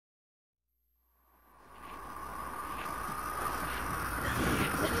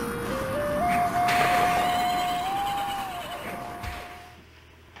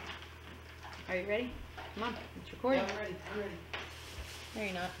recording? Yeah, I'm ready. I'm ready. No,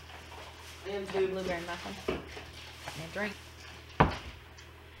 you're not. I am Got too. blueberry muffin. And a drink. I'm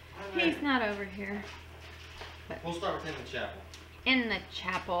ready. He's not over here. We'll start with in the chapel. In the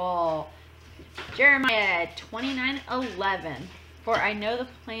chapel. Jeremiah 29:11. For I know the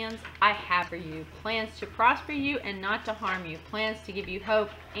plans I have for you. Plans to prosper you and not to harm you. Plans to give you hope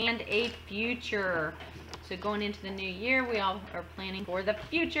and a future. So going into the new year, we all are planning for the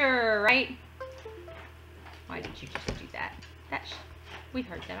future, right? Why did you just do that? We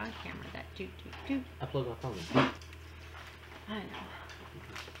heard that on camera. That doot doot doot. I plugged my phone in. I know.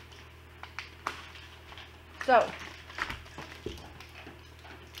 So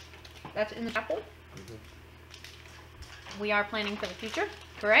that's in the chapel. Mm-hmm. We are planning for the future,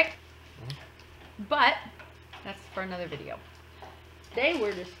 correct? Mm-hmm. But that's for another video. Today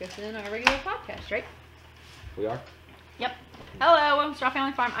we're discussing our regular podcast, right? We are? Yep. Hello, welcome to our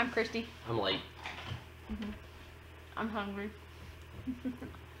family farm. I'm Christy. I'm late. I'm hungry.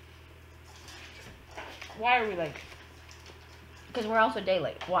 Why are we late? Because we're also day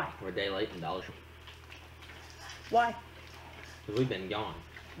late. Why? We're a day late in Dollar Tree. Why? Because we've been gone.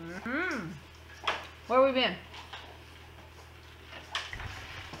 Where have we been?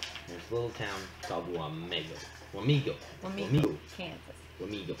 This little town called Wamego. Wamego. Kansas.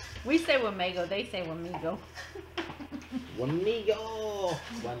 Wamego. We say Wamego, they say Wamego. Wamego.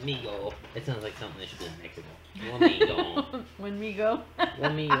 Wamego. It sounds like something that should be in Mexico. Wamego. Wamego.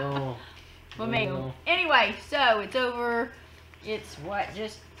 Wamego. Wamego. Anyway, so it's over. It's what,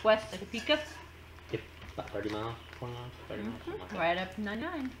 just west of Topeka? Yep. About 30 miles, 20 miles, 30 miles. Something like that. Right up to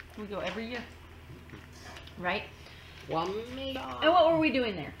 99. We go every year. Right? Wamego. And what were we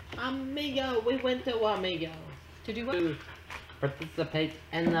doing there? Wamego. We went to Wamego. To do what? To participate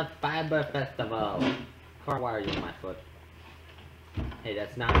in the Fiber Festival. Carl, why are you on my foot? Hey,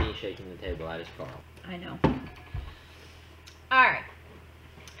 that's not me shaking the table. That is Carl. I know. Alright.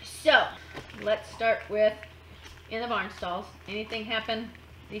 So, let's start with in the barn stalls. Anything happen?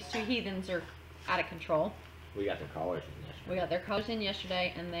 These two heathens are out of control. We got their collars in yesterday. We got their collars in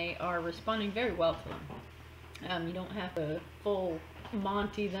yesterday, and they are responding very well to them. You don't have to full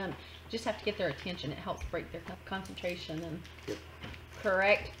Monty them. You just have to get their attention. It helps break their concentration. And Yep.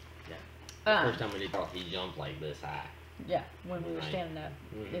 Correct? Yeah. First time we did Carl, he jumped like this high. Yeah, when we were Right. standing up.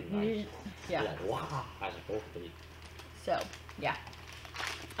 Nice. Yeah. Like, wow. I was supposed to be. So, yeah.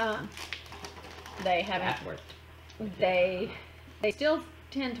 They haven't. That worked. They still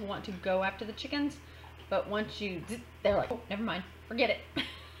tend to want to go after the chickens, but once they're like, oh, never mind, forget it.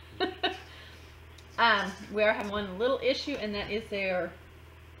 We are having one little issue, and that is their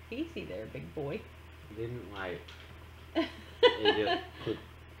easy there, big boy. Didn't like. It just put,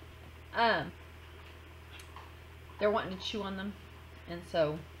 They're wanting to chew on them, and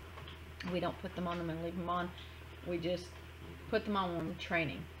so we don't put them on them and leave them on. We just put them on when we're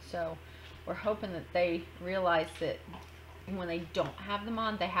training. So we're hoping that they realize that when they don't have them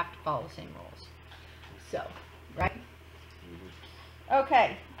on, they have to follow the same rules. So, right?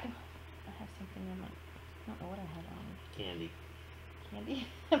 Okay. I have something in my, I don't know what I had on. candy. Candy?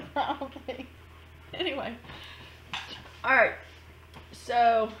 Probably. Anyway. Alright.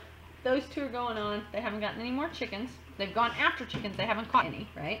 So, those two are going on. They haven't gotten any more chickens. They've gone after chickens. They haven't caught any,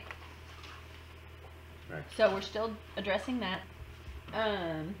 right? Right. So, we're still addressing that.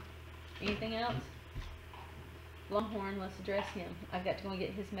 Anything else? Longhorn, let's address him. I've got to go and get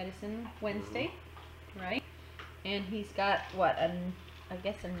his medicine Wednesday, right? And he's got, what, I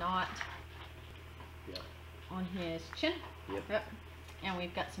guess a knot on his chin. Yep. And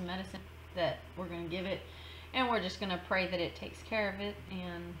we've got some medicine that we're going to give it. And we're just going to pray that it takes care of it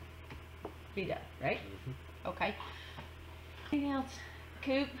and be done, right? Okay. Anything else?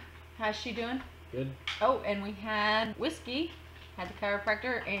 Coop, how's she doing? Good. Oh, and we had Whiskey, had the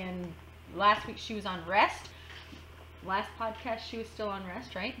chiropractor, and last week she was on rest. Last podcast she was still on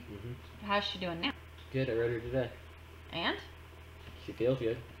rest, right? How's she doing now? Good. I read her today. And? She feels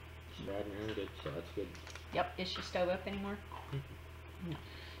good. She's riding around good, so that's good. Yep. Is she stove up anymore? No.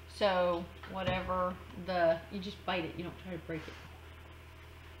 So, whatever you just bite it. You don't try to break it.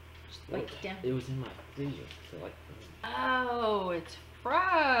 Just bite it down. It was in my freezer. So like. Oh, it's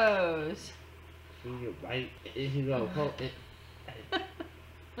froze. You bite. You go. Hold it.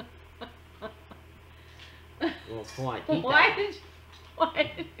 Well, Why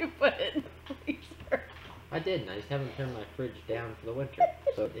did you put it in the freezer? I didn't. I just haven't turned my fridge down for the winter.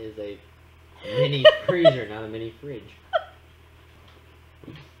 So it is a mini freezer, not a mini fridge.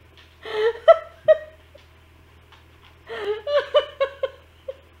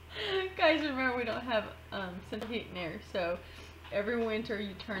 Guys, remember we don't have central heat and air, so every winter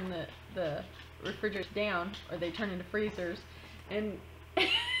you turn the refrigerators down, or they turn into freezers, and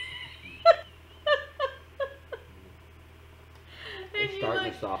It's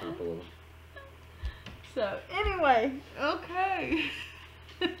starting to soften up a little. So anyway, okay.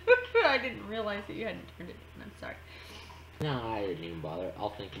 I didn't realize that you hadn't turned it down. I'm sorry. No, I didn't even bother.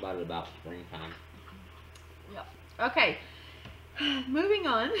 I'll think about it about springtime. Yep. Okay. Moving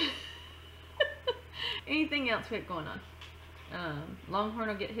on. Anything else we have going on? Longhorn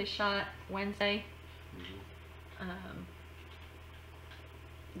will get his shot Wednesday.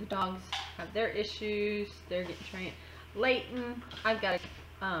 The dogs have their issues. They're getting trained. Layton, I've got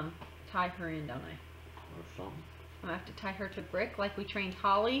to tie her in, don't I? Or something. I have to tie her to a brick like we trained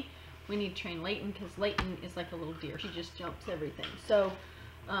Holly. We need to train Layton because Layton is like a little deer. She just jumps everything. So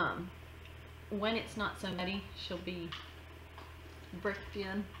when it's not so muddy, she'll be bricked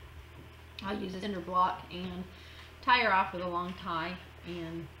in. I'll use a cinder block and tie her off with a long tie,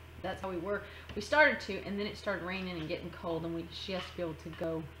 and that's how we work. We started to, and then it started raining and getting cold, and she has to be able to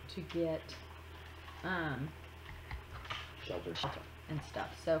go to get Shelter. and stuff.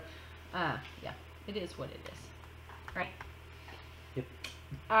 So yeah, it is what it is, right? Yep.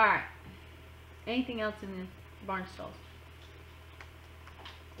 All right. Anything else in the barn stalls?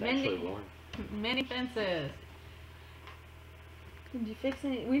 It's actually warm. Many fences. Did you fix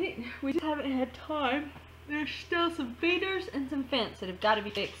any? We just haven't had time. There's still some feeders and some fence that have got to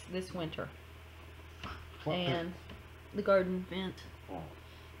be fixed this winter. What and the garden fence. Oh.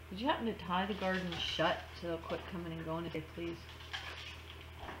 Did you happen to tie the garden shut so they'll quit coming and going if they please?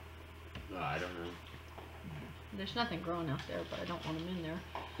 I don't know. There's nothing growing out there, but I don't want them in there.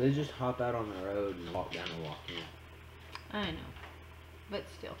 They just hop out on the road and walk down and walk in. I know. But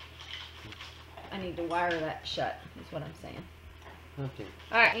still. I need to wire that shut, is what I'm saying. Okay.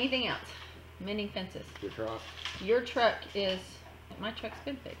 Alright, anything else? Mending fences. Your truck. Your truck is... My truck's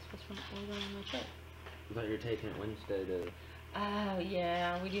been fixed. What's wrong with my truck? I thought you were taking it Wednesday to... Oh,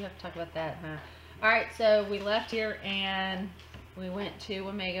 yeah. We do have to talk about that, huh? Alright, so we left here and we went to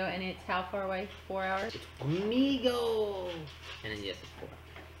Wamego, and it's how far away? 4 hours? It's Amigo! And then yes, it's 4 hours.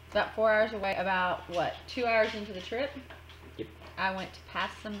 It's about 4 hours away. About, what, 2 hours into the trip? Yep. I went to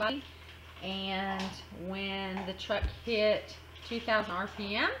pass somebody, and when the truck hit 2,000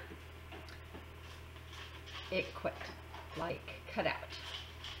 RPM, it quit. Like, cut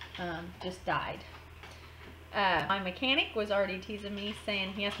out. Just died. My mechanic was already teasing me,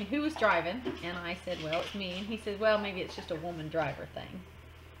 saying, he asked me who was driving, and I said, well, it's me. And he said, well, maybe it's just a woman driver thing.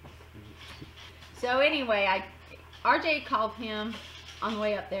 So anyway, RJ called him on the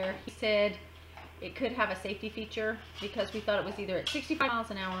way up there. He said it could have a safety feature because we thought it was either at 65 miles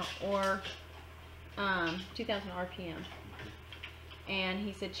an hour or 2,000 RPM. And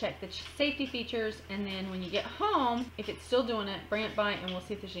he said check the safety features, and then when you get home, if it's still doing it, bring it by and we'll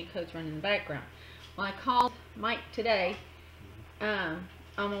see if there's any codes running in the background. Well, I called Mike today on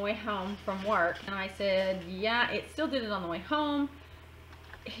my way home from work, and I said, yeah, it still did it on the way home.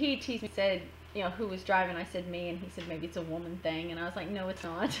 He teased me, said, you know, who was driving? I said me, and he said maybe it's a woman thing, and I was like, no, it's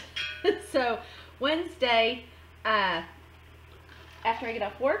not. So Wednesday, after I get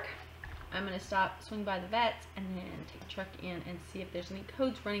off work, I'm going to swing by the vets, and then take the truck in and see if there's any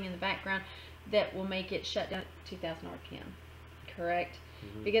codes running in the background that will make it shut down at 2,000 RPM. Correct?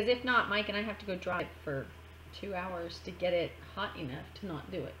 Mm-hmm. Because if not, Mike and I have to go drive for 2 hours to get it hot enough to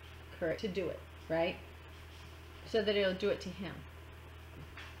not do it. Correct? To do it, right? So that it'll do it to him.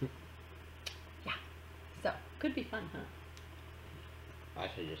 Yeah. So, could be fun, huh? I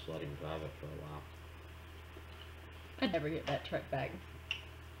should just let him drive it for a while. I'd never get that truck back.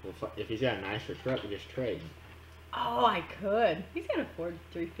 Well, if he's got a nicer truck, just trade. Oh, I could. He's got a Ford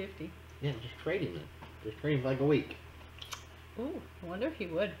 350. Yeah, just trade him then. Just trade him for like a week. Ooh, I wonder if he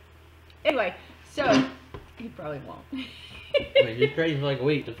would. Anyway, so he probably won't. I mean, just trade him for like a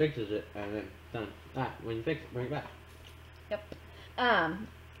week to fixes it, and then done. Alright, when you fix it, bring it back. Yep.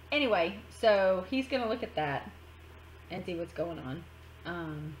 Anyway, so he's gonna look at that and see what's going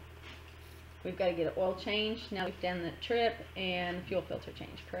on. We've got to get an oil change now we've done the trip, and fuel filter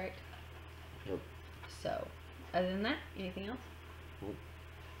change, correct? Yep. So, other than that, anything else? Nope.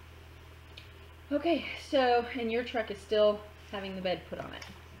 Okay, so, and your truck is still having the bed put on it.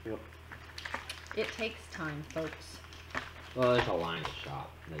 Yep. It takes time, folks. Well, there's a line at the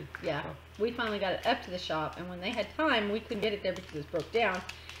shop. Yeah, we finally got it up to the shop, and when they had time, we couldn't get it there because it was broke down.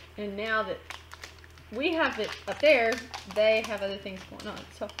 And now that we have it up there, they have other things going on.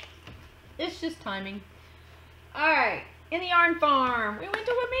 So, it's just timing. Alright, in the yarn farm, we went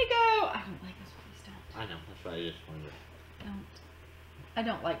to Wamego. I don't like this one, don't. I know, that's why I just wondered. I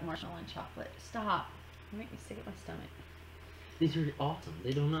don't like marshmallow and chocolate. Stop. You make me sick at my stomach. These are awesome.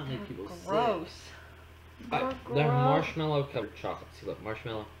 They do not make people gross. sick. They're They're gross. marshmallow covered chocolate. See, look,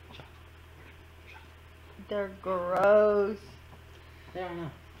 marshmallow chocolate. They're gross. They are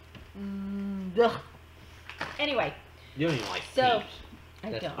not. Ugh. Anyway. You don't even like So, peeps.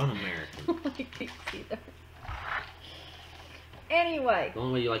 I That's don't. un-American. I don't like peeps either. Anyway. The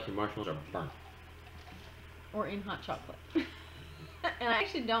only way you like your marshmallows are burnt. Or in hot chocolate. And I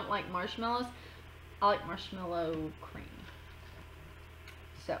actually don't like marshmallows. I like marshmallow cream.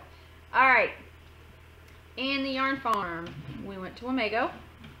 So, alright. In the yarn farm, we went to Wamego.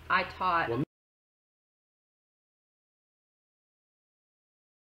 I taught...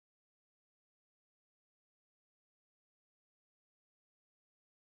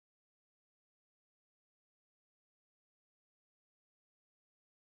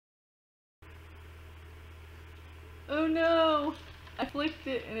 Oh no! I flicked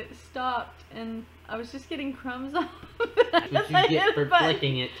it and it stopped, and I was just getting crumbs off. That's what you get for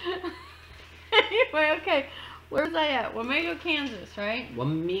flicking it. Anyway, okay. Where was I at? Wamego, Kansas, right?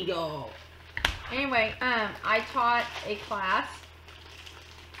 Wamego. Anyway, I taught a class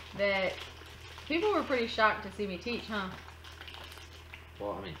that people were pretty shocked to see me teach, huh?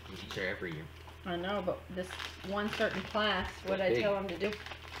 Well, I mean, you teach her every year. I know, but this one certain class, what did I tell them to do?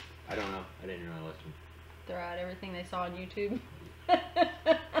 I don't know. I didn't really listen. Throw out everything they saw on YouTube.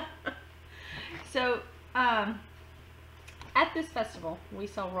 So, at this festival, we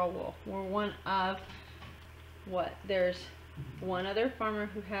sell raw wool. We're one of, there's one other farmer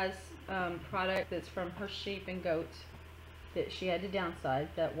who has product that's from her sheep and goats that she had to downsize,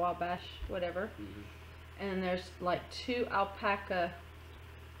 that Wabash, whatever. Mm-hmm. And there's like 2 alpaca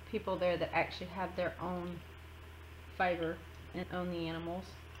people there that actually have their own fiber and own the animals.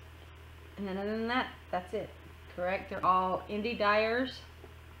 And then other than that, that's it. Correct? They're all indie dyers,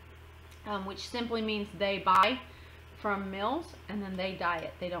 which simply means they buy from mills and then they dye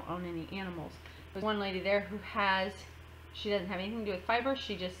it. They don't own any animals. There's one lady there who she doesn't have anything to do with fiber.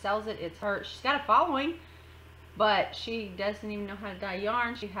 She just sells it. It's her. She's got a following, but she doesn't even know how to dye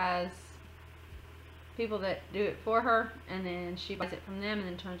yarn. She has people that do it for her, and then she buys it from them and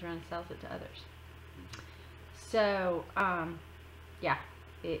then turns around and sells it to others. So, yeah.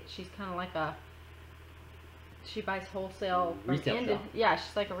 She's kind of like she buys wholesale from resale shop. Yeah,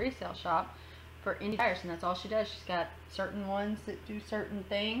 she's like a resale shop for indie dyers, and that's all she does. She's got certain ones that do certain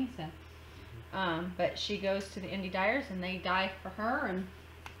things, and but she goes to the indie dyers and they dye for her, and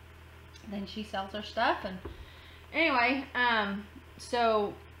then she sells her stuff. And anyway,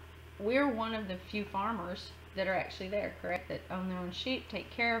 so we're one of the few farmers that are actually there, correct? That own their own sheep, take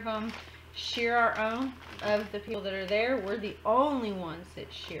care of them. Shear our own. Of the people that are there, we're the only ones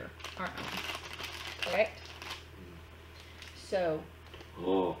that shear our own, correct? So,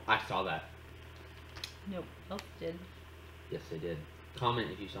 oh, I saw that. Nope, else did. Yes, they did.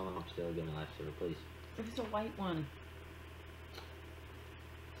 Comment if you saw them. I'm still giving a lifesaver, please. It was a white one.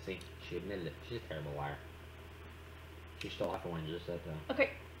 See, she admitted it. She's a terrible liar. She stole half a one just that time. Okay,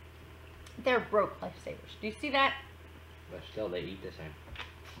 they're broke lifesavers. Do you see that? But still, they eat the same.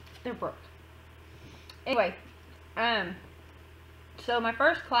 They're broke. Anyway, so my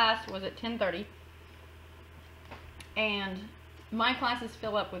first class was at 10:30, and my classes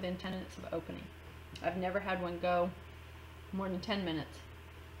fill up within 10 minutes of opening. I've never had one go more than 10 minutes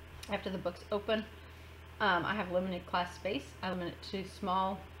after the books open. I have limited class space. I limit it to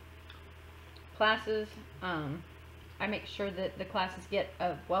small classes. I make sure that the classes get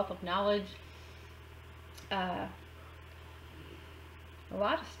a wealth of knowledge. A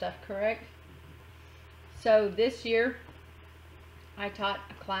lot of stuff, correct? So this year, I taught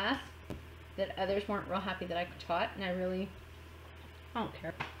a class that others weren't real happy that I taught, and I don't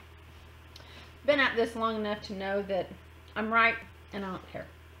care. Been at this long enough to know that I'm right, and I don't care,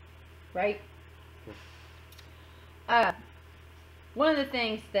 right? One of the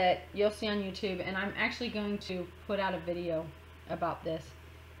things that you'll see on YouTube, and I'm actually going to put out a video about this,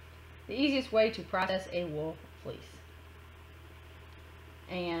 the easiest way to process a wool fleece.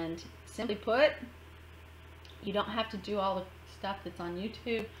 And simply put, you don't have to do all the stuff that's on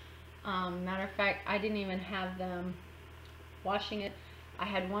YouTube. Matter of fact, I didn't even have them washing it. I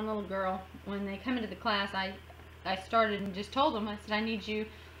had one little girl, when they come into the class, I started and just told them, I said, I need you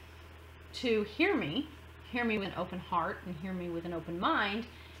to hear me with an open heart and hear me with an open mind,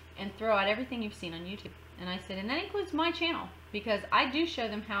 and throw out everything you've seen on YouTube. And I said, and that includes my channel, because I do show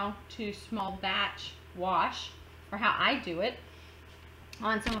them how to small batch wash, or how I do it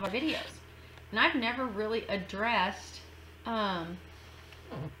on some of our videos. And I've never really addressed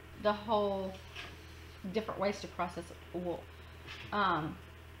the whole different ways to process wool.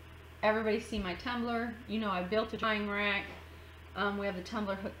 Everybody's seen my tumbler. You know, I built a drying rack. We have the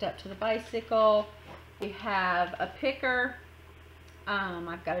tumbler hooked up to the bicycle. We have a picker.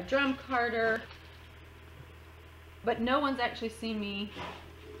 I've got a drum carder. But no one's actually seen me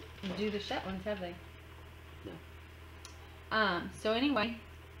do the Shetlands, have they? No. So anyway,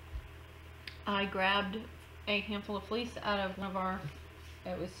 I grabbed a handful of fleece out of one of our,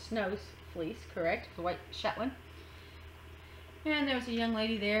 it was Snow's fleece, correct? The white Shetland. And there was a young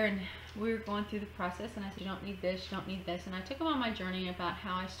lady there, and we were going through the process, and I said, you don't need this, you don't need this. And I took them on my journey about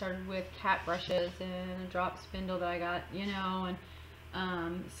how I started with cat brushes and a drop spindle that I got, you know,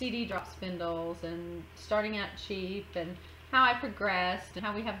 and CD drop spindles, and starting out cheap, and how I progressed, and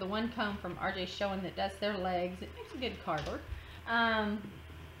how we have the one comb from RJ Showing that does their legs. It makes a good cardboard.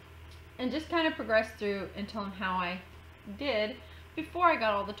 And just kind of progressed through and told them how I did before I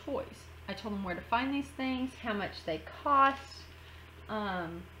got all the toys. I told them where to find these things, how much they cost,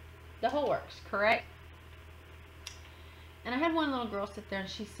 the whole works, correct? And I had one little girl sit there and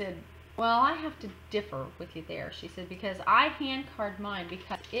she said, well, I have to differ with you there. She said, because I hand card mine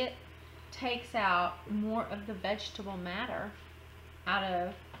because it takes out more of the vegetable matter out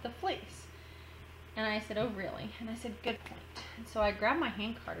of the fleece. And I said, oh really? And I said, good point. And so I grabbed my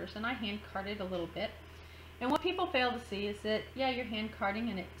hand carders and I hand carded a little bit. And what people fail to see is that, yeah, you're hand carding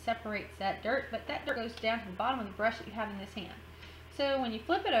and it separates that dirt, but that dirt goes down to the bottom of the brush that you have in this hand. So when you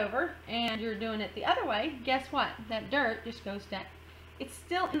flip it over and you're doing it the other way, guess what? That dirt just goes down. It's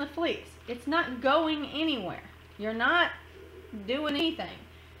still in the fleece. It's not going anywhere. You're not doing anything.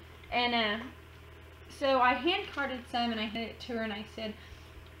 And so I hand carded some and I handed it to her and I said,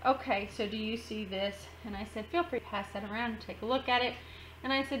 okay, so do you see this? And I said, feel free to pass that around and take a look at it.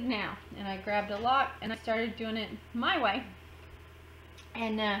 And I said, now. And I grabbed a lock and I started doing it my way.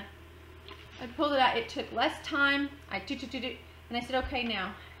 And I pulled it out. It took less time. And I said, okay,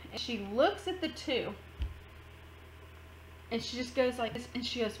 now. And she looks at the two. And she just goes like this. And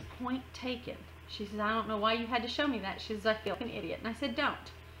she goes, point taken. She says, I don't know why you had to show me that. She says, I feel like an idiot. And I said, don't.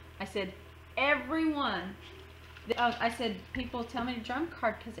 I said, everyone. I said, people tell me to drum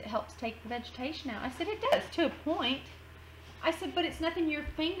card because it helps take the vegetation out. I said, it does to a point. I said, but it's nothing your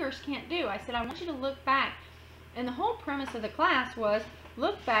fingers can't do. I said, I want you to look back. And the whole premise of the class was,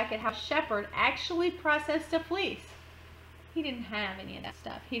 look back at how Shepherd actually processed a fleece. He didn't have any of that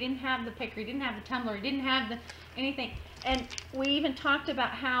stuff. He didn't have the picker. He didn't have the tumbler. He didn't have anything. And we even talked about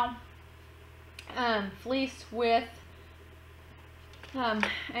how fleece with, and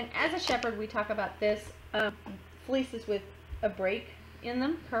as a shepherd, we talk about this, fleeces with a break in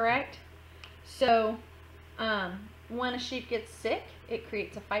them, correct? So, when a sheep gets sick, it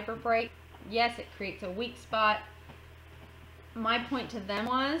creates a fiber break. Yes, it creates a weak spot. My point to them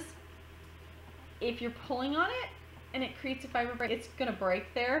was, if you're pulling on it and it creates a fiber break, it's going to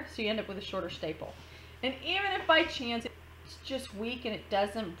break there, so you end up with a shorter staple. And even if by chance it's just weak and it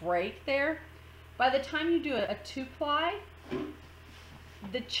doesn't break there, by the time you do a 2-ply,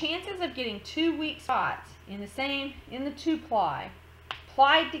 the chances of getting 2 weak spots in the 2-ply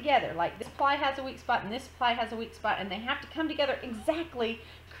plied together, like this ply has a weak spot and this ply has a weak spot, and they have to come together exactly,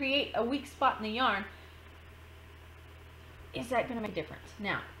 create a weak spot in the yarn, is that going to make a difference?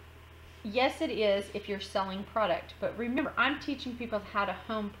 Now, yes it is if you're selling product, but remember, I'm teaching people how to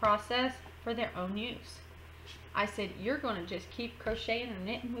home process for their own use. I said, you're going to just keep crocheting and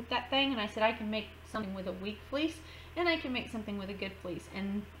knitting with that thing, and I said, I can make something with a weak fleece, and I can make something with a good fleece,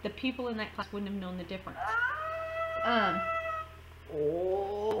 and the people in that class wouldn't have known the difference. That's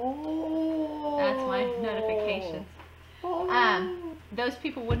my notifications. Those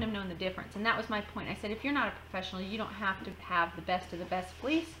people wouldn't have known the difference, and that was my point. I said, if you're not a professional, you don't have to have the best of the best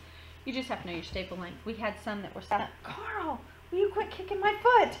fleece. You just have to know your staple length. We had some that were set up. Carl, will you quit kicking my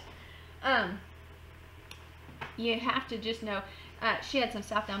foot? You have to just know. She had some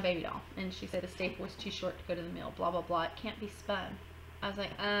South Down baby doll, and she said the staple was too short to go to the mill. Blah blah blah. It can't be spun. I was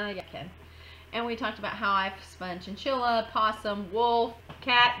like, yeah, it can. And we talked about how I've spun chinchilla, possum, wolf,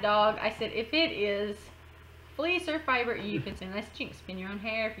 cat, dog. I said, if it is fleece or fiber, you can spin. I said, you can spin your own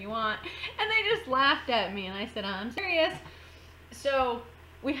hair if you want. And they just laughed at me, and I said, I'm serious. So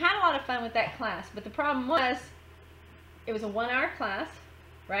we had a lot of fun with that class, but the problem was, it was a 1-hour class,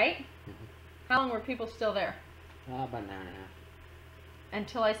 right? Mm-hmm. How long were people still there? About an hour and a half.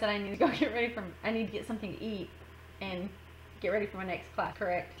 Until I said I need to go get ready I need to get something to eat and get ready for my next class,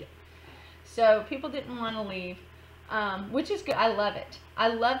 correct? Yeah. So people didn't want to leave, which is good. I love it. I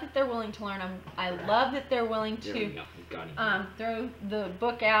love that they're willing to learn. I love that they're willing to throw the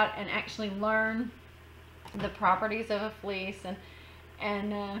book out and actually learn the properties of a fleece.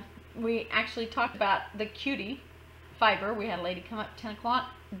 And we actually talked about the cutie fiber. We had a lady come up at 10 o'clock,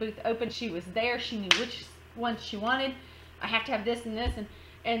 booth open. She was there. She knew which one she wanted. I have to have this and this,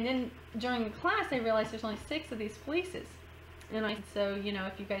 and then during the class I realized there's only 6 of these fleeces, and I said, so you know,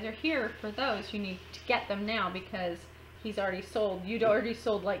 if you guys are here for those, you need to get them now because he's already sold. You'd already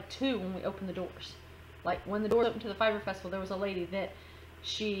sold like 2 when we opened the doors. Like when the doors opened to the Fiber Festival, there was a lady that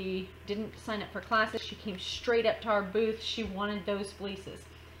she didn't sign up for classes. She came straight up to our booth. She wanted those fleeces,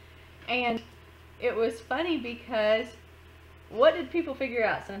 and it was funny because what did people figure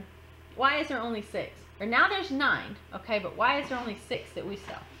out, son? Why is there only 6? Or now there's 9, okay, but why is there only 6 that we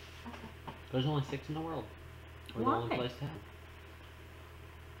sell? There's only 6 in the world. We're the only place to have.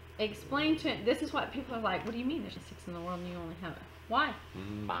 Explain to it. This is what people are like, what do you mean there's 6 in the world and you only have it? Why?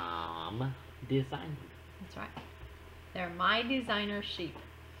 Mom design. That's right. They're my designer sheep.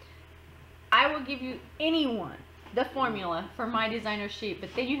 I will give you anyone the formula for my designer sheep, but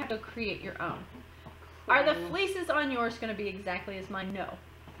then you have to create your own. Are the fleeces on yours going to be exactly as mine? No.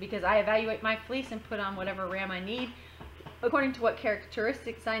 Because I evaluate my fleece and put on whatever ram I need according to what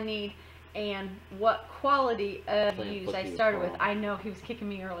characteristics I need and what quality of use I started with. I know he was kicking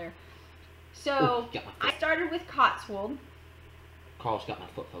me earlier. So I started with Cotswold. Carl's got my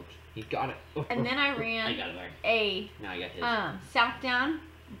foot, folks. He got it. And then I ran now I got his. Southdown,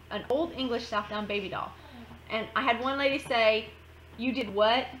 an old English Southdown baby doll. And I had one lady say, you did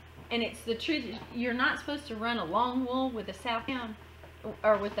what? And it's the truth. You're not supposed to run a long wool with a Southdown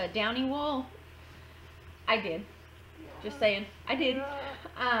or with a downy wool. I did. Just saying. I did.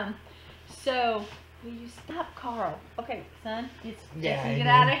 So, will you stop, Carl? Okay, son. It's get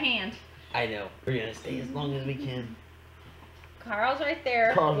out of hand. I know. We're going to stay as long as we can. Carl's right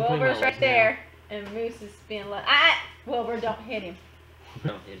there. Wilbur's right there. And Moose is being like, Wilbur, don't hit him.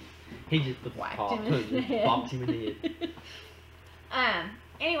 Don't hit him. He just put the paw. Bopped him in the head.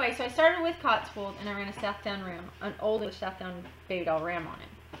 Anyway, so I started with Cotswold and I ran a Southdown ram, an old Southdown baby doll ram on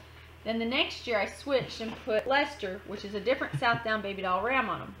it. Then the next year I switched and put Lester, which is a different Southdown baby doll ram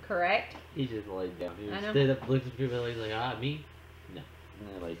on him, correct? He just laid down. He stood up, looked at people, and he's like, me? No. And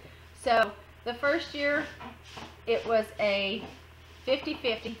then laid down. So the first year it was a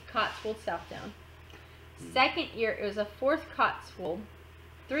 50-50 Cotswold Southdown. Second year it was a 4th Cotswold,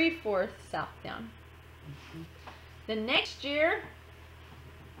 3/4 Southdown. The next year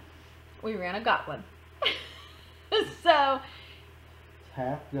we ran a Gotland. So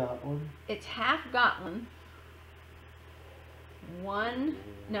half Gotland. It's half Gotland.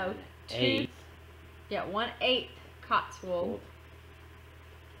 1/8. Yeah, 1/8 Cotswold.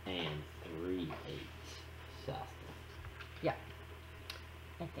 And 3/8 Southdown. Yeah,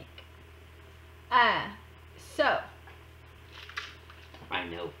 I think. So. I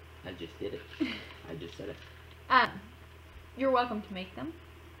know. I just did it. I just said it. You're welcome to make them.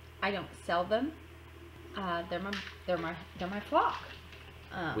 I don't sell them. They're my flock.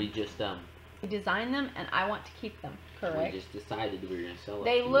 We just we design them and I want to keep them. Correct. We just decided we were gonna sell it.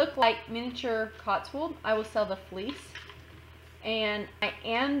 They look like miniature Cotswold. I will sell the fleece, and I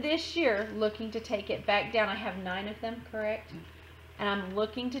am this year looking to take it back down. I have 9 of them, correct? And I'm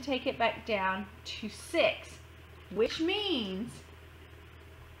looking to take it back down to 6, which means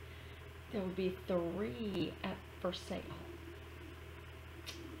there will be 3 for sale.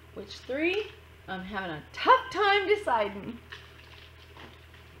 Which 3? I'm having a tough time deciding.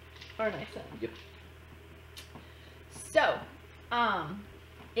 Aren't I, son? Yep. So,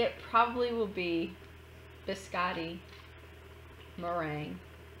 it probably will be Biscotti, Meringue,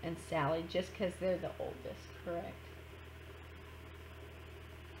 and Sally, just because they're the oldest, correct?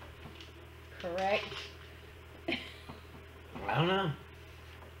 Correct? I don't know.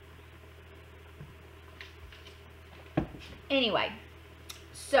 Anyway,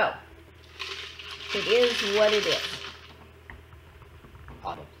 so, it is what it is.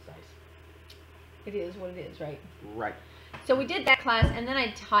 It is what it is, right? Right. So we did that class, and then I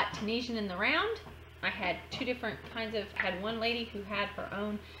taught Tunisian in the round. I had 2 different kinds of, I had one lady who had her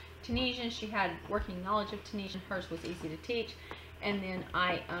own Tunisian. She had working knowledge of Tunisian. Hers was easy to teach. And then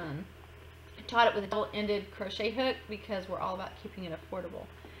I taught it with a double-ended crochet hook because we're all about keeping it affordable.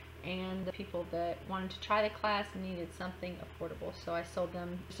 And the people that wanted to try the class needed something affordable. So I sold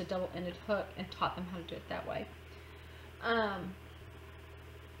them just a double-ended hook and taught them how to do it that way.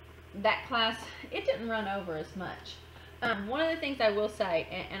 That class, it didn't run over as much. One of the things I will say,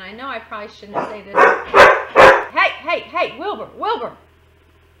 and I know I probably shouldn't say this. Hey, Wilbur.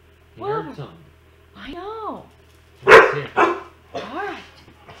 You heard something. I know.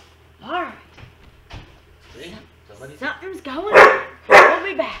 All right. See? Something's going on. We'll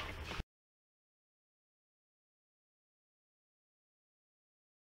be back.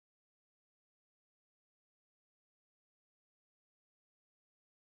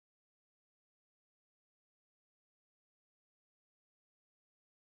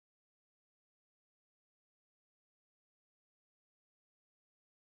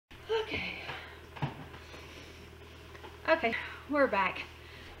 Okay. Okay, we're back.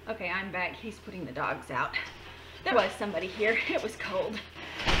 Okay, I'm back. He's putting the dogs out. There was somebody here. It was cold.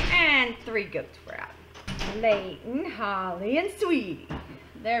 And 3 goats were out. Layton, Holly, and Sweetie.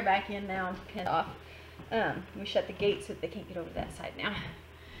 They're back in now and penned off. We shut the gate so that they can't get over that side now.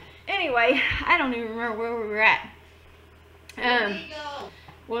 Anyway, I don't even remember where we were at.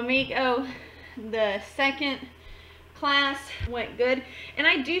 Wamego, the second class went good. And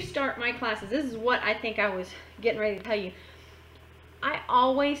I do start my classes. This is what I think I was getting ready to tell you. I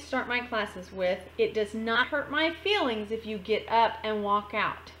always start my classes with, it does not hurt my feelings if you get up and walk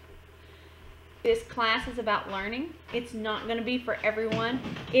out. This class is about learning. It's not going to be for everyone.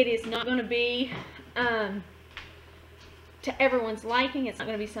 It is not going to be to everyone's liking. It's not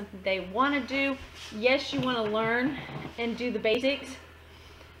going to be something they want to do. Yes, you want to learn and do the basics.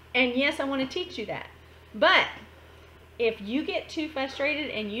 And yes, I want to teach you that. But if you get too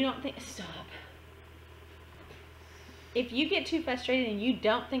frustrated and you don't think, stop. If you get too frustrated and you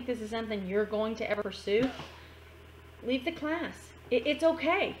don't think this is something you're going to ever pursue, leave the class. It's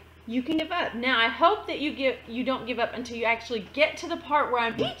okay. You can give up. Now, I hope that you don't give up until you actually get to the part where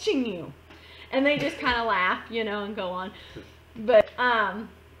I'm teaching you. And they just kind of laugh, you know, and go on. But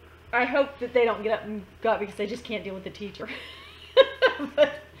I hope that they don't get up and go because they just can't deal with the teacher.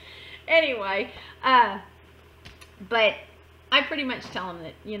 But anyway, but I pretty much tell them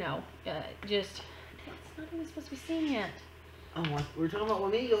that, you know, just... It's not even supposed to be seen yet. Oh, we're talking about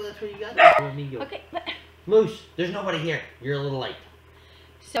Wamego. That's where you got that. Wamego. Okay. But... Moose, there's nobody here. You're a little late.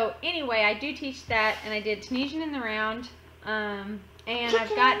 So anyway, I do teach that, and I did Tunisian in the round, and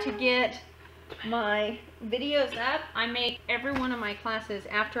I've got to get my videos up. I make every one of my classes,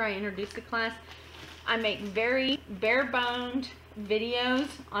 after I introduce the class, I make very bare-boned videos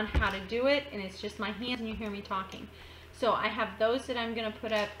on how to do it, and it's just my hands and you hear me talking. So I have those that I'm going to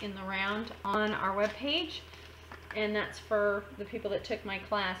put up in the round on our webpage, and that's for the people that took my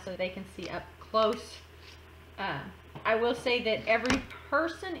class so they can see up close. I will say that every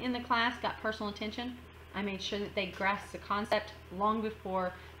person in the class got personal attention. I made sure that they grasped the concept long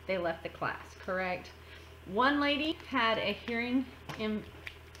before they left the class, correct? One lady had a hearing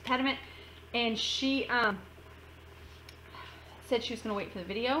impediment, and she said she was going to wait for the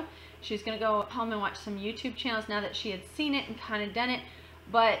video. She was going to go home and watch some YouTube channels now that she had seen it and kind of done it.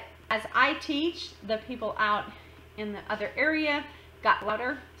 But as I teach, the people out in the other area got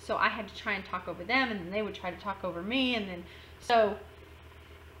louder, so I had to try and talk over them, and then they would try to talk over me, and then so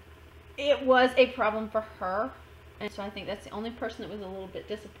it was a problem for her. And so I think that's the only person that was a little bit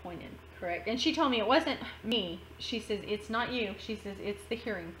disappointed, correct? And she told me it wasn't me. She says, it's not you. She says, it's the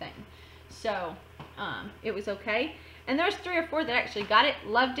hearing thing. So it was okay. And there was 3 or 4 that actually got it,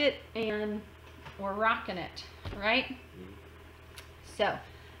 loved it, and were rocking it, right? So,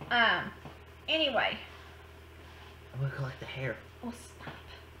 anyway. I'm going to collect the hair. Oh, stop.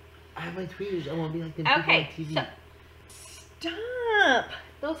 I have my tweezers. I want to be like them people on TV. So, stop.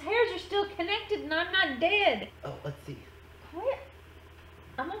 Those hairs are still connected and I'm not dead. Oh, let's see. What?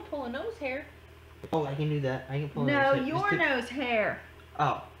 I'm going to pull a nose hair. Oh, I can do that. I can pull a nose hair. No, your nose hair.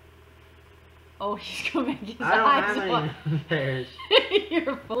 Oh. Oh, he's going to make his I don't eyes have water. any hairs.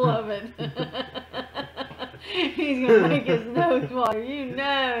 You're full of it. He's going to make his nose water. You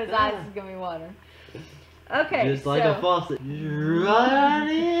know his eyes is going to be water. Okay, just like a faucet. Just run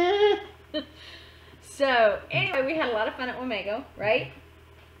in. So, anyway, we had a lot of fun at Wamego, right?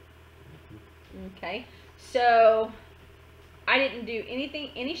 Okay. So, I didn't do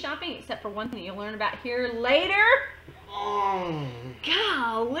any shopping except for one thing that you'll learn about here later. Oh.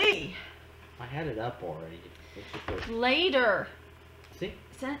 Golly. I had it up already. Later. See?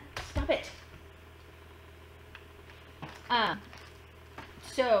 Stop it.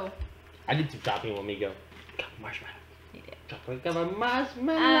 So. I did some shopping when we go. Marshmallow. You did. Chocolate covered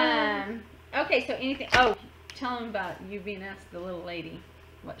marshmallow. Okay, so anything. Oh, tell them about you being asked the little lady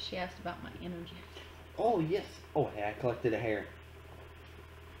what she asked about my energy. Oh, yes. Oh, hey, I collected a hair.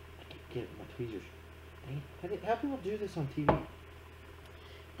 I can't get my tweezers. Dang it. How people do this on TV?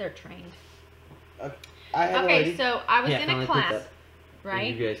 They're trained. Okay, so I was in a class,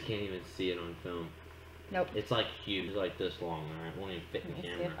 right? You guys can't even see it on film. Nope. It's like huge. It's like this long, alright? Won't even fit in the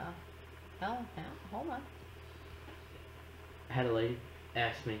camera. Oh, hold on. I had a lady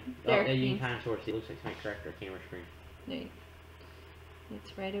ask me. There, you can kind of sort of see. It looks like my corrector camera screen. There.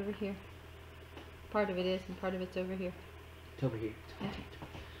 It's right over here. Part of it is, and part of it's over here. It's over here. Okay.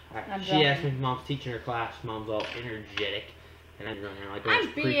 Alright, she asked me if Mom's teaching her class. Mom's all energetic. And I'm running like those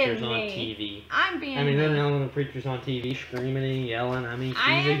preachers on TV. The preachers on TV screaming and yelling. I mean,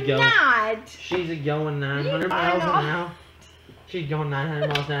 she's a going 900 miles an hour. She's going 900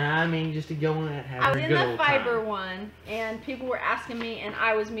 miles an hour. I mean, just to go on that, have I was a in good the old fiber time. one, and people were asking me, and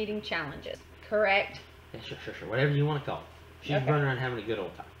I was meeting challenges. Correct? Yeah, sure. Whatever you want to call it. She's Okay. running around having a good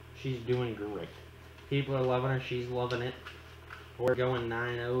old time. She's doing great. People are loving her. She's loving it. We're going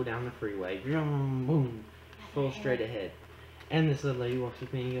 9-0 down the freeway. Boom, boom. Full straight ahead. And this little lady walks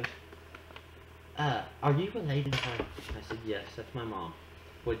with me and goes, are you related to her? I said, yes, that's my mom.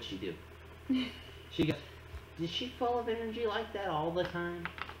 What'd she do? She goes, is she full of energy like that all the time?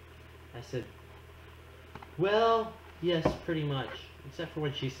 I said, well, yes, pretty much. Except for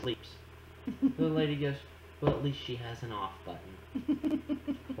when she sleeps. The lady goes, well, at least she has an off button.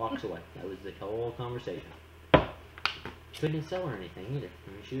 Walks away. That was the whole conversation. Couldn't sell her anything either.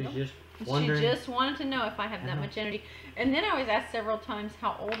 I mean, she was just wondering. She just wanted to know if I have that much energy. And then I was asked several times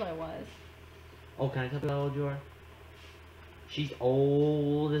how old I was. Oh, can I tell you how old you are? She's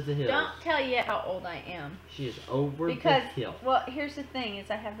old as the hills. Don't tell yet how old I am. She is over the hill. Well, here's the thing: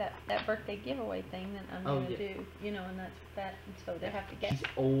 is I have that birthday giveaway thing that I'm gonna do. You know, and that's that. And so they have to guess. She's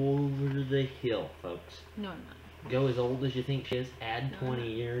over the hill, folks. No, I'm not. Go as old as you think she is. Add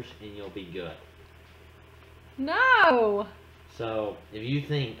 20 years, and you'll be good. No. So if you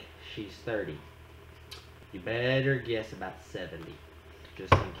think she's 30, you better guess about 70,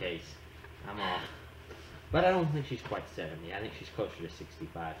 just in case I'm off. But I don't think she's quite 70. I think she's closer to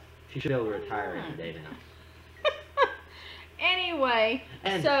 65. She should be able to retire any day now. Anyway,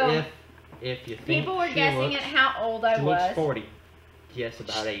 And so if you think people were guessing at how old I she was. looks 40. Guess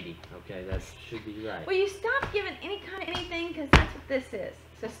about 80. Okay, that should be right. Will you stop giving any kind of anything? Because that's what this is.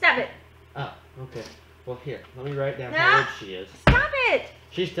 So stop it. Oh, okay. Well, here, let me write down No. how old she is. Stop it.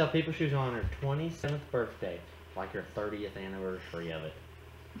 She used to tell people she was on her 27th birthday, like her 30th anniversary of it.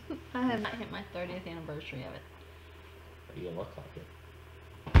 I have not hit my 30th anniversary of it. But you look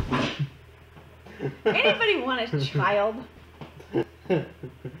like it. Anybody want a child?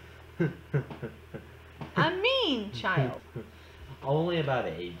 A mean child. Only about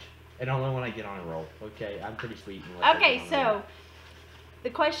age. And only when I get on a roll. Okay, I'm pretty sweet. And let Okay, her get on a roll. so the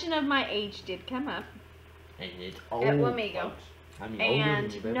question of my age did come up. And it's old, at Wamego. folks. I mean, older than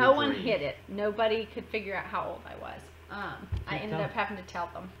And you've ever no one dreamed. hit it. Nobody could figure out how old I was. I ended up having to tell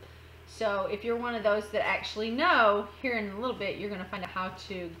them. So if you're one of those that actually know, here in a little bit, you're going to find out how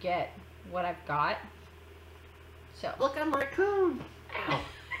to get what I've got. So Look, I'm a raccoon. Ow.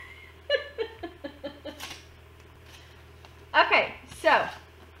 Okay, so I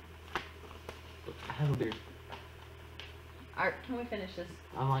have a beard. Alright, can we finish this?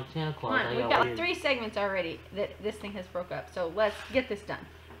 I'm like Santa Claus. Come on, we've got like 3 segments already that this thing has broke up. So let's get this done.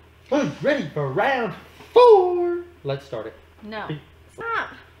 Who's ready for round 4? Let's start it. No. Stop.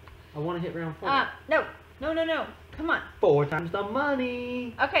 I want to hit round 4. No. Come on. 4 times the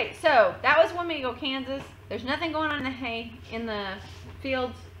money. Okay, so that was Wamego, Kansas. There's nothing going on in the hay in the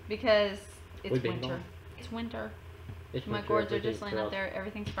fields because it's We've been winter. gone. It's winter. It's My winter, gourds are just everything's laying out frozen. there.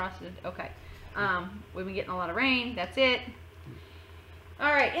 Everything's frosted. Okay. We've been getting a lot of rain. That's it.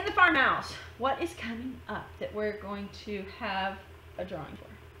 All right, in the farmhouse, what is coming up that we're going to have a drawing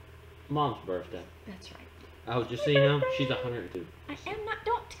for? Mom's birthday. That's right. Oh, just so you know, she's 102. I am not.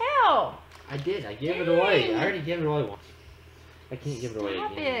 Don't tell. I did. I gave it away. Dang. I already gave it away once. I can't give it away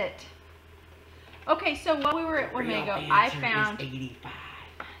Stop again. it. Okay, so while we were at Wamego, I found. 85.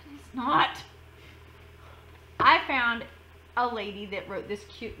 It's not. I found a lady that wrote this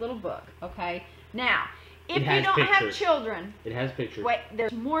cute little book. Okay. Now, if It you has don't have pictures. children, It has pictures. wait,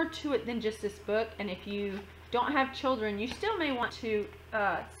 there's more to it than just this book. And if you don't have children, you still may want to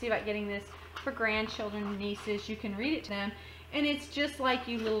see about getting this for grandchildren, nieces. You can read it to them, and it's just like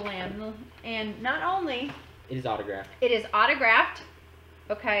You Little Lamb. And not only It is autographed. it is autographed,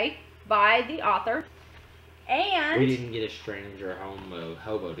 okay, by the author, and We didn't get a stranger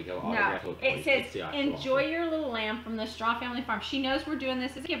hobo to go autograph no, it. it says, It's the actual enjoy author. your little lamb from the Straw Family Farm. She knows we're doing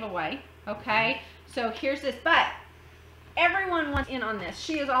this as a giveaway, okay? So here's this, but everyone wants in on this.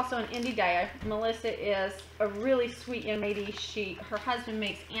 She is also an indie dyer. Melissa is a really sweet young lady. Her husband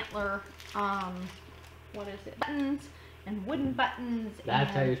makes antler, what is it, buttons and wooden buttons. That's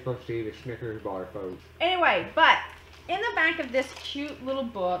and how you're supposed to eat a Snickers bar, folks. Anyway, but in the back of this cute little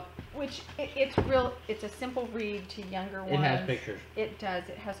book, which it's a simple read to younger ones. It has pictures. It does.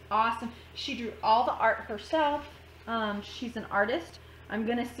 It has awesome. She drew all the art herself. She's an artist. I'm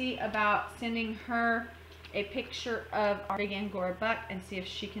gonna see about sending her a picture of our big Angora buck and see if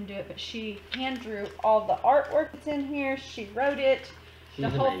she can do it. But she hand drew all the artwork that's in here. She wrote it. She's the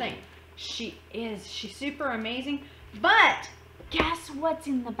whole amazing. thing. She's super amazing. But guess what's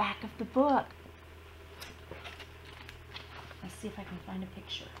in the back of the book? Let's see if I can find a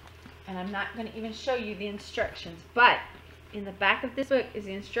picture. And I'm not going to even show you the instructions, but in the back of this book is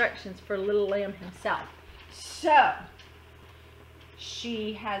the instructions for Little Lamb himself. So,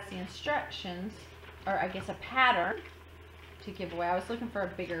 she has the instructions, or I guess a pattern to give away. I was looking for a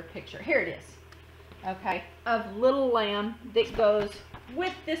bigger picture. Here it is. Okay, of Little Lamb that goes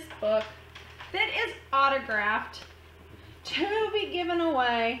with this book that is autographed to be given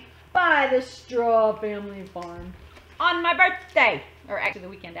away by the Straw Family Farm on my birthday, or actually the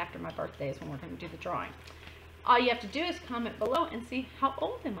weekend after my birthday is when we're going to do the drawing. All you have to do is comment below and see how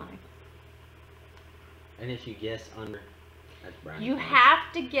old am I. And if you guess under, that's brownie You points.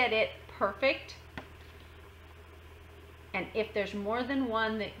 have to get it perfect. And if there's more than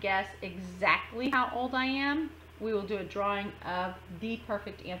one that guess exactly how old I am, we will do a drawing of the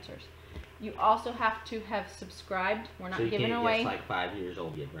perfect answers. You also have to have subscribed. We're not giving away. So you can't guess like 5 years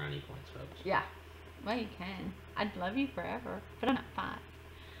old, get brownie points, folks. Yeah. Well, you can. I'd love you forever, but I'm not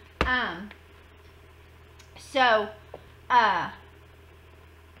 5. So,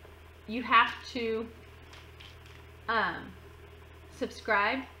 you have to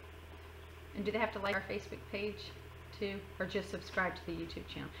subscribe. And do they have to like our Facebook page too, or just subscribe to the YouTube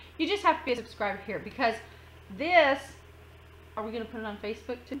channel? You just have to be a subscriber here, because this, are we going to put it on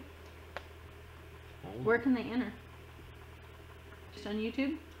Facebook too? Oh. Where can they enter? Just on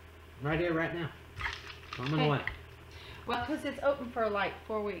YouTube? Right here, right now. Coming Okay. away. Well, because it's open for like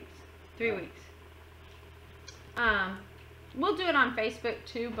 4 weeks, 3 weeks. We'll do it on Facebook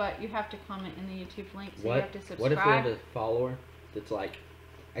too, but you have to comment in the YouTube link, so you have to subscribe. What if you have a follower that's like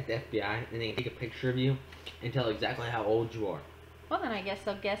at the FBI and they can take a picture of you and tell exactly how old you are? Well, then I guess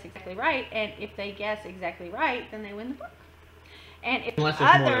they'll guess exactly right, and if they guess exactly right, then they win the book. And if Unless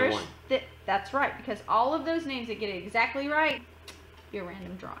there's more than others, one. that's right, because all of those names that get it exactly right, your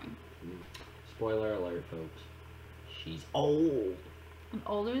random drawing. Spoiler alert, folks. She's old. I'm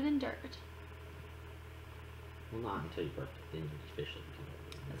older than dirt. Well, not until your birthday. Then you officially become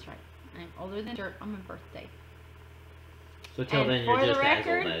old. That's right. I'm older than dirt on my birthday. So till And then, for you're the just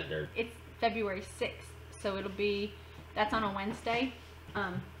record, as old as dirt. It's February 6th, so it'll be, that's on a Wednesday.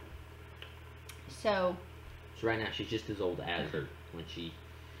 So right now, she's just as old as dirt. When she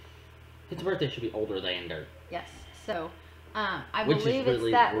hits her birthday, she'll be older than dirt. yes, so I Which is believe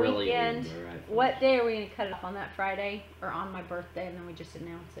really, it's that really weekend. weird, right? What day are we going to cut it off, on that Friday or on my birthday, and then we just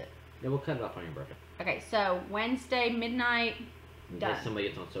announce it? Yeah, we'll cut it off on your birthday. Okay, so Wednesday midnight. In Done. case somebody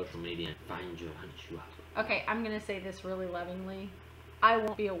gets on social media and finds you and hunts you up. Okay, I'm going to say this really lovingly. I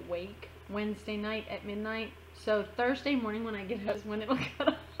won't be awake Wednesday night at midnight, so Thursday morning when I get up is when it'll cut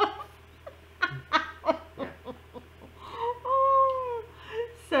off. Yeah.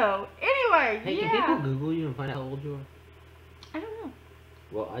 So, anyway, Hey, yeah. can people Google you and find out how old you are? I don't know.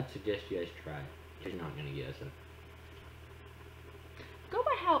 Well, I'd suggest you guys try it. Because you're not going to guess it. Go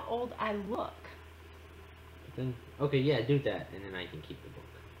by how old I look. But then, okay, yeah, do that, and then I can keep the book.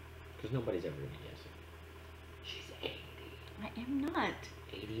 Because nobody's ever going to guess it. She's 80. I am not.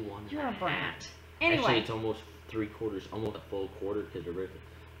 81. You're a and half. brat. Anyway. Actually, it's almost 3/4, almost a full quarter because of birthday.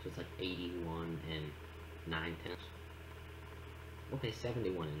 So it's like 81 and 9/10. Okay,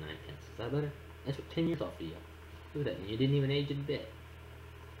 71 and 9/10. Is that better? That's what 10 years off of you. Look at that, and you didn't even age a bit.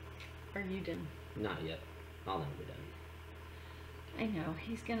 Or you didn't. Not yet. I'll never be done. I know.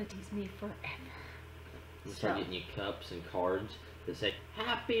 He's going to tease me forever. We'll start getting you cups and cards that say,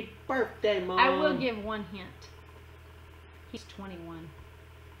 Happy birthday, Mom! I will give one hint. He's 21.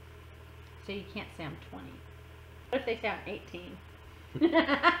 So you can't say I'm 20. What if they say I'm 18?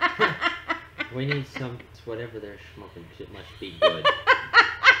 We need some, whatever they're smoking, shit must be good.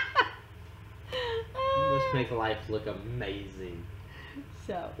 Let's make life look amazing.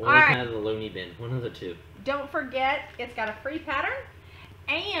 So, Or all look right. out of the loony bin. One of the two. Don't forget, it's got a free pattern.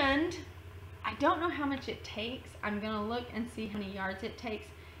 And I don't know how much it takes. I'm going to look and see how many yards it takes.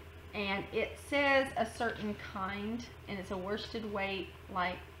 And it says a certain kind. And it's a worsted weight,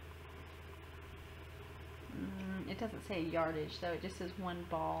 like, it doesn't say yardage, though. It just says one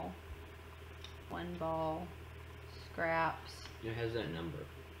ball. One ball. Scraps. It has that number.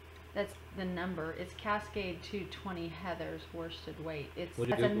 That's the number. It's Cascade 220 Heather's worsted weight. It's What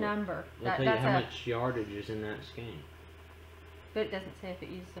do you that's a Google? number. I'll tell you That's how a, much yardage is in that skein. but it doesn't say if it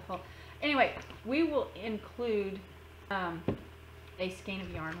uses the whole. Anyway, we will include a skein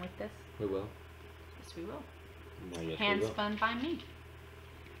of yarn with this. We will. Yes, we will. Well, yes, we Hand will. spun by me.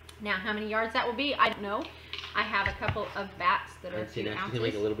 Now, how many yards that will be, I don't know. I have a couple of bats that are And see, 2 now she's ounces.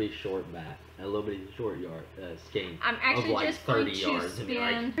 gonna make a little bit short bat, a little bit short yard skein. I'm actually of like just 30 going to yards. And be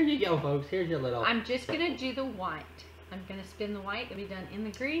like, spin. here you go, folks. Here's your little. I'm just going to do the white. I'm going to spin the white. It'll be done in the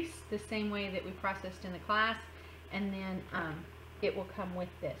grease, the same way that we processed in the class. And then it will come with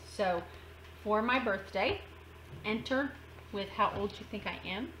this. So, for my birthday, enter with how old you think I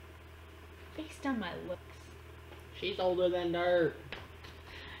am based on my looks. She's older than dirt.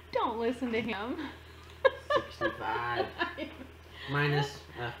 Don't listen to him. 65. Minus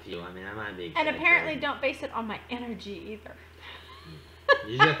a few. I mean, I might be. And apparently don't base it on my energy either.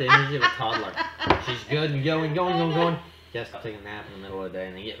 You got the energy of a toddler. She's good and going. Just take a nap in the middle of the day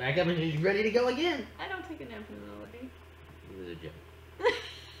and then get back up and she's ready to go again. I don't take a nap in the middle of the day. It was a joke.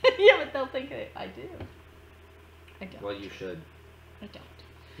 Yeah, but they'll think that I do. I don't. Well, you should. I don't.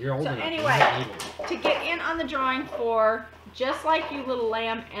 You're old So enough. anyway, You're not evil. to get in on the drawing for Just Like You Little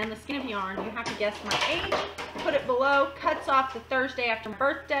Lamb and the Skin of Yarn, you have to guess my age, put it below, cuts off the Thursday after my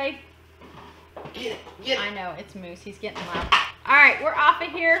birthday. Get it. I know, it's Moose. He's getting loud. Alright, we're off of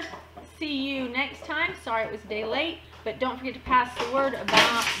here. See you next time. Sorry it was a day late, but don't forget to pass the word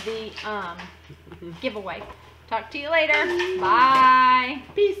about the giveaway. Talk to you later. Bye.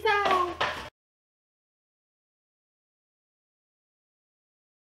 Peace out.